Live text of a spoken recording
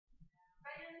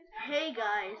Hey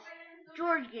guys,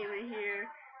 George Gamer here.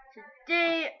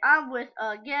 Today I'm with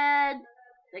again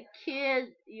the kid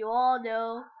you all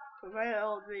know from my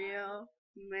old video,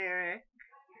 Merrick.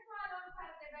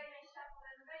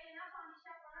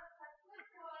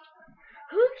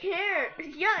 Who cares?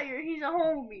 Yeah, he's a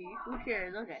homie. Who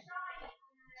cares? Okay.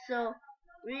 So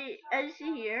as you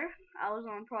see here, I was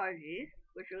on Prodigy,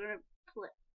 which we're gonna play.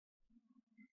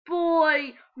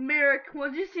 Boy, Merrick,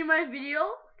 once you see my video,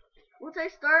 once I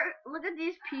start, look at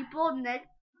these people next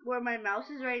where my mouse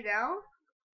is right now.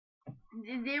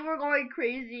 They were going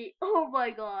crazy. Oh my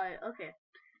god. Okay.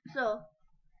 So,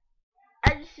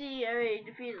 as you see, I already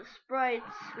defeated the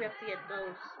sprites. We have to get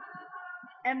those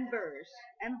embers.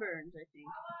 Embers, I think.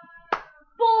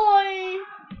 Boy!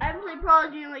 I haven't played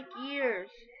Prodigy in like years.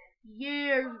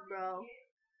 Years, bro.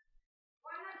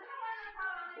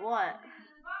 What?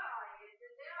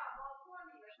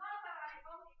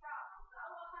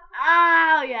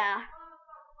 Oh, yeah.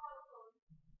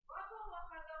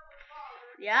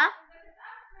 Yeah?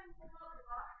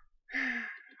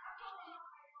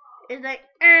 It's like,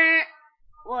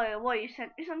 what, you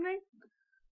sent me something?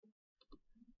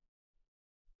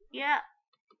 Yeah,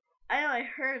 I know, I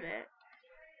heard it.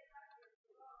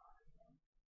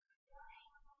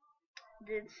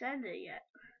 Didn't send it yet.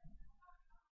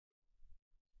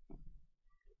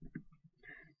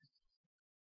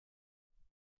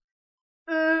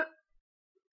 Uh,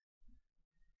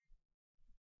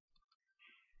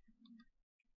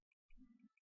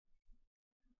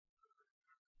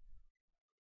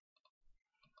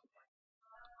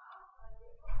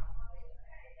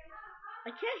 I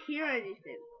can't hear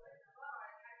anything.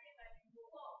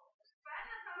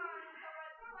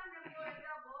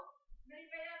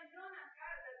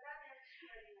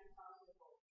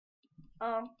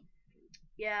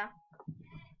 Yeah.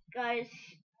 Guys,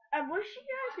 I wish you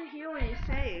guys could hear what he's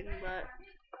saying, but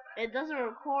it doesn't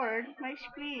record my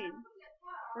screen.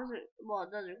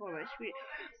 It does record my screen.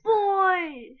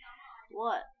 Boy!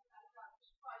 What?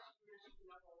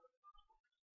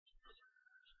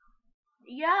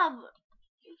 Yeah,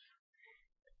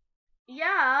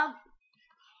 yeah.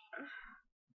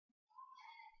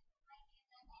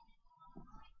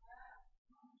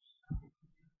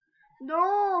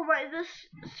 No, right, the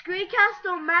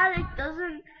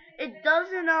Screencast-O-Matic it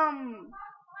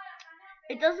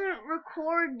doesn't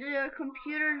record the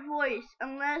computer's voice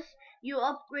unless you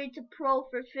upgrade to Pro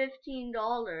for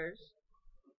 $15.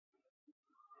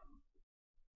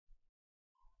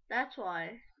 That's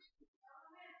why.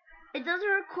 It doesn't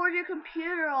record your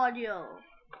computer audio.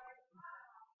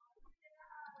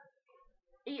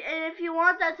 And if you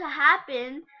want that to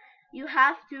happen, you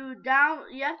have to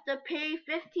pay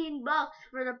 $15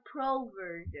 for the Pro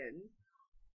version.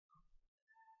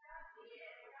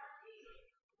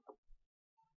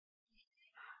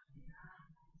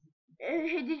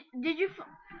 Did you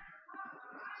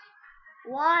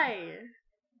why?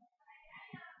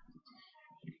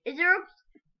 Is there a,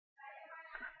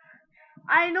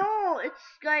 I know it's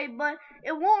Skype, but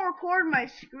it won't record my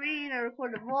screen or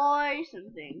record the voice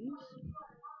and things.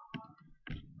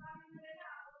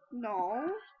 No,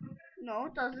 no,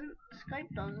 it doesn't.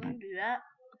 Skype doesn't do that.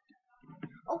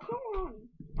 Oh, come on.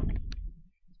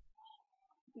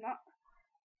 Not.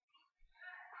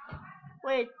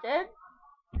 Wait, did?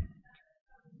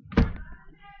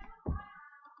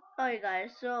 Okay, guys.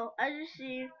 So as you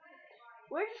see,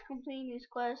 we're just completing these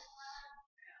quests.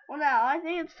 Well, now I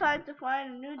think it's time to find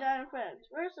a new diamond friends.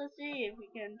 First, let's see if we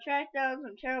can track down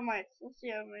some termites. Let's see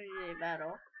how many they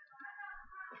battle.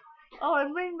 Oh,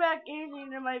 and bring back anything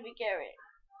that might be carried.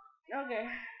 Okay.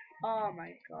 Oh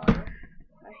my god.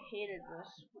 I hated this.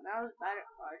 When I was bad at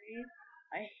party,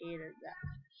 I hated that.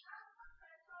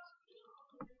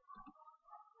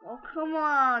 Oh, come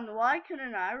on. Why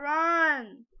couldn't I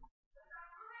run?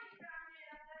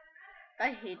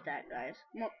 I hate that, guys.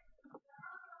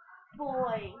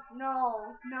 Boy,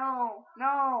 no, no,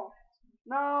 no,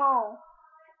 no,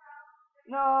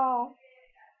 no,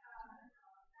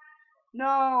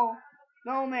 no,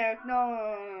 no, Merrick,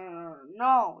 no,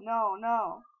 no, no,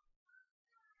 no,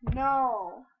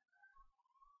 no,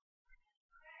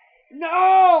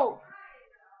 no!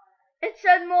 It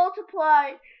said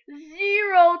multiply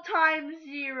 0 times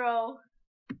 0.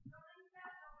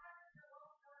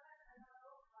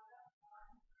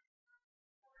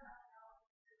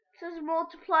 It says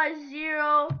multiply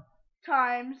 0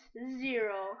 times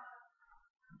 0.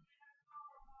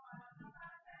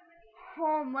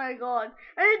 Oh my god.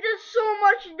 And it did so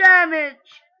much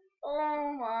damage.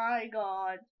 Oh my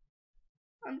god.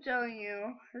 I'm telling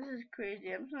you, this is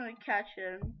crazy. I'm gonna catch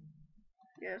him.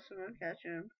 Yes, I'm gonna catch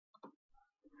him.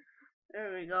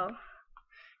 There we go.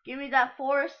 Give me that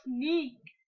forest sneak.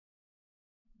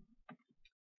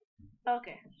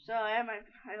 Okay, so I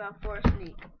got forest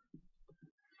sneak.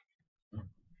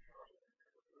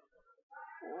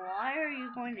 Why are you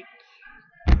going to?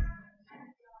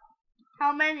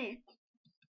 How many?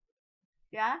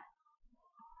 Yeah.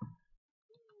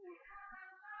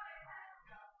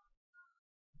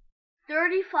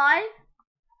 35?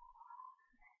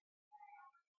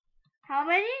 How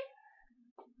many?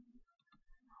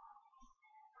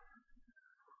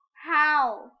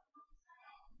 How?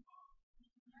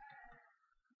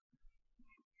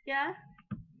 Yeah?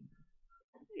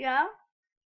 Yeah?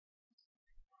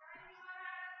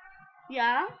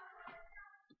 Yeah?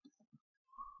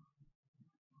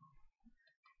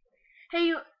 Hey,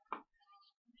 you.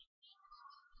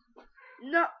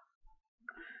 No.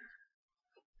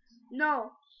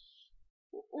 No.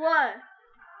 What?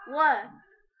 What?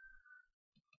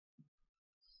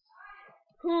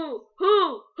 Who?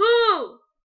 Who? Who?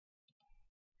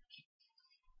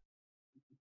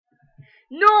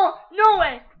 No! No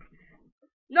way!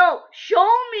 No! Show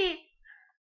me!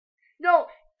 No!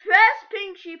 Press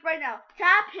Pink Sheep right now.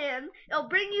 Tap him. It'll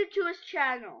bring you to his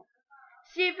channel.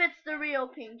 See if it's the real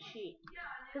Pink Sheep.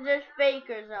 Because there's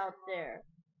fakers out there.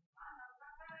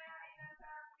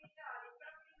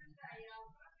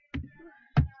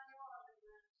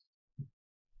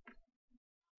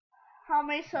 How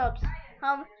many subs?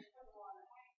 How?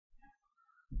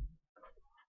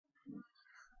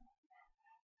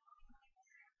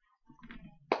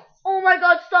 Oh my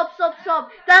god, stop, stop,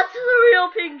 stop. That's the real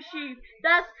Pink Sheep.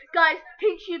 That's, guys,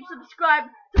 Pink Sheep, subscribe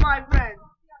to my friend.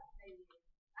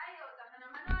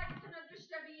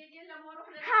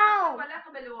 How?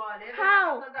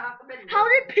 How? How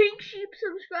did Pink Sheep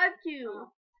subscribe to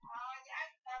you?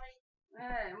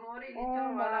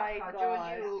 Oh my god.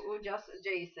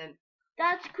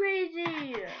 That's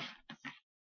crazy.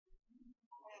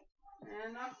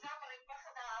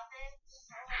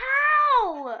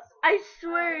 How? I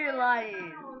swear you're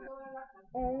lying.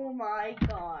 Oh my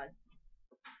god.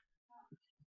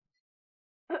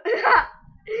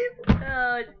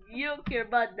 You don't care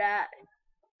about that.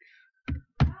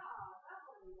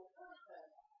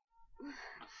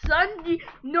 Sunday,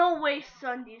 no way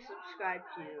Sunday subscribed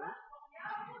to you.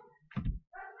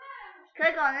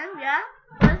 Click on him, yeah?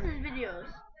 What's his videos?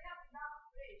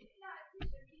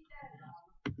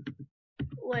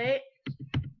 Wait.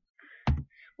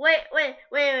 Wait,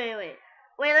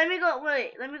 let me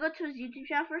go to his YouTube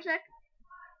channel for a sec.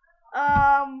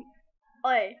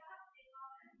 Wait.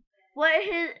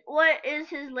 What is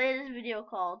his latest video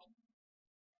called?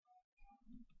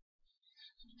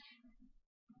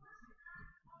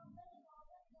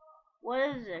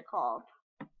 What is it called?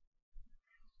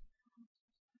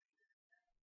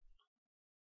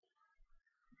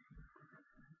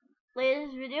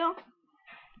 Latest video?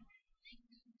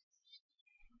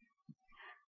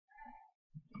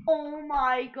 Oh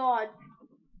my god.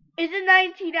 Is it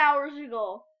 19 hours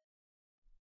ago?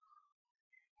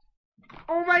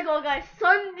 Oh my god, guys.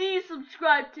 Sunday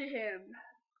subscribed to him.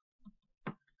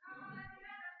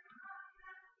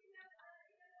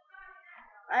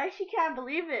 I actually can't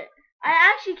believe it.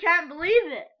 I actually can't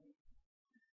believe it.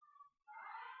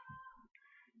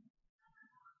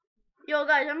 Yo,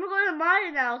 guys, I'm gonna go to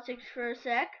my analytics for a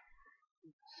sec.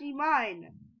 See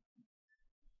mine.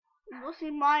 We'll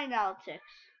see my analytics.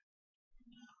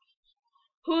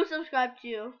 Who subscribed to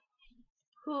you?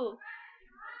 Who?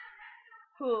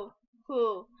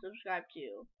 Who subscribed to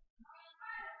you?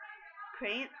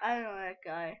 Crane? I don't know that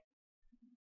guy.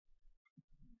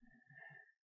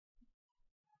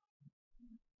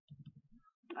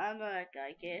 I don't know that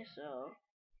guy, okay, so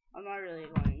I'm not really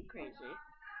going crazy.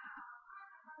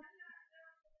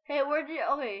 Hey,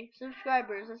 okay,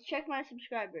 subscribers, let's check my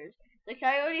subscribers. The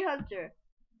Coyote Hunter,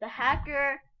 the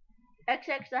Hacker,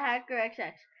 XX, the Hacker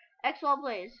XX, X-Wall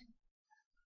Plays.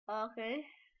 Okay,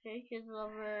 hey, Kids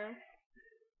Lover,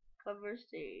 Cover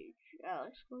Stage,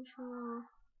 Alex Cool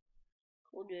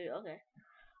Dude, okay.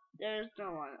 There's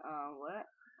no one, what?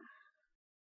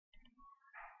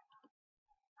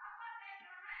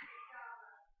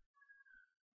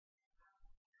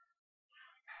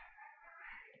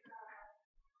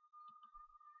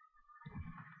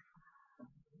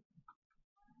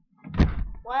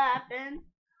 What happened?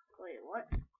 Wait, what?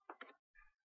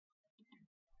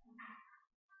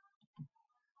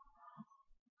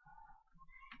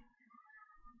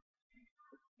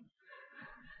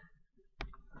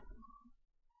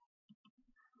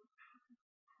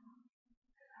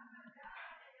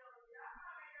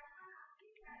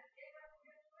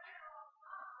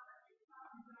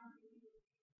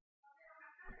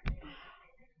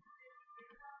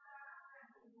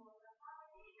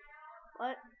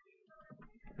 What?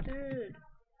 Dude.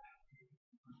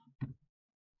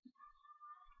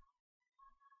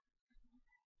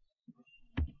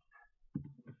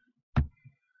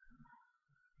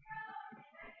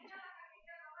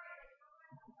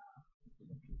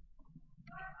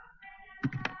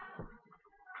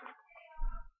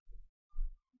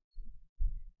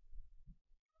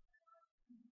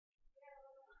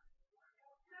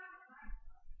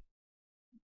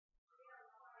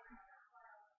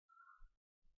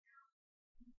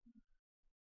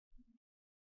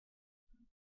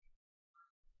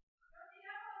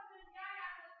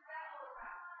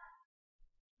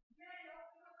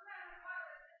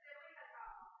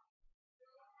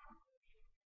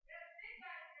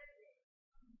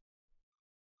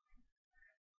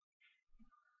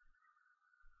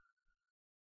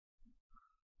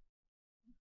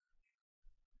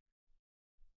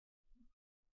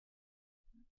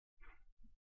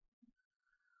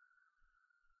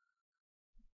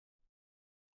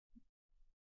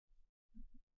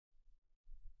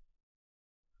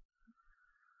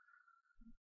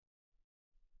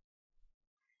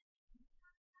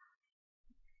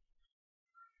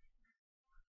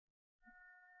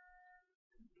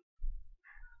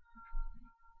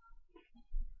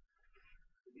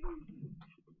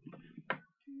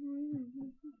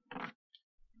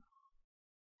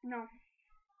 No.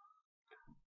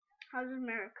 How's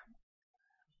America?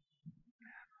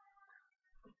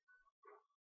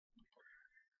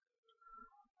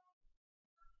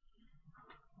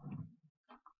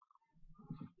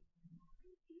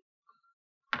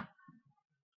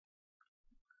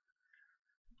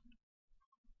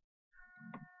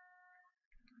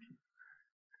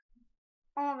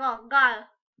 Oh my god, guys.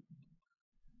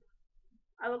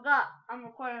 I forgot I'm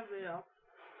recording a video.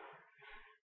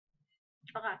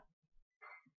 Okay.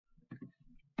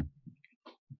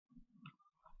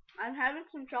 I'm having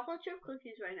some chocolate chip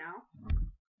cookies right now.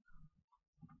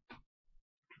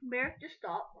 Merrick just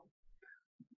stopped.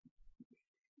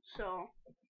 So,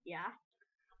 yeah.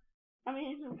 I'm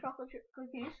eating some chocolate chip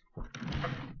cookies.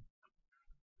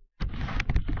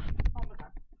 Oh my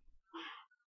god.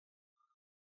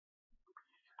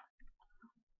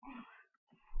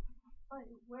 Wait,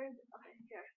 where's... Okay,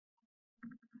 here.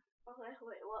 Okay,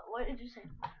 wait, what did you say?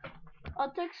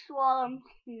 I'll text while I'm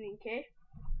eating, okay?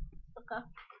 Okay.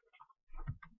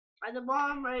 At the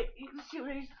bottom right, you can see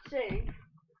what he's saying.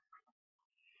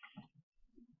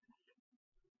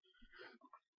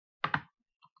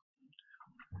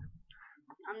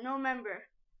 I'm no member.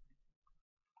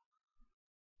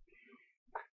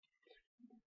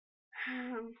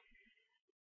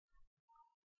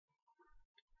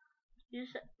 You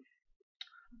said...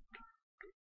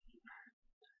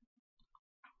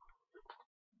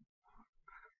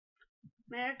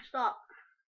 Merrick, stop.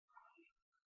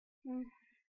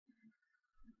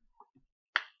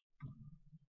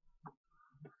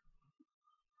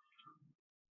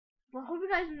 Well, hope you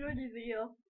guys enjoyed this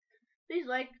video. Please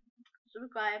like,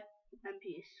 subscribe, and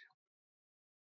peace.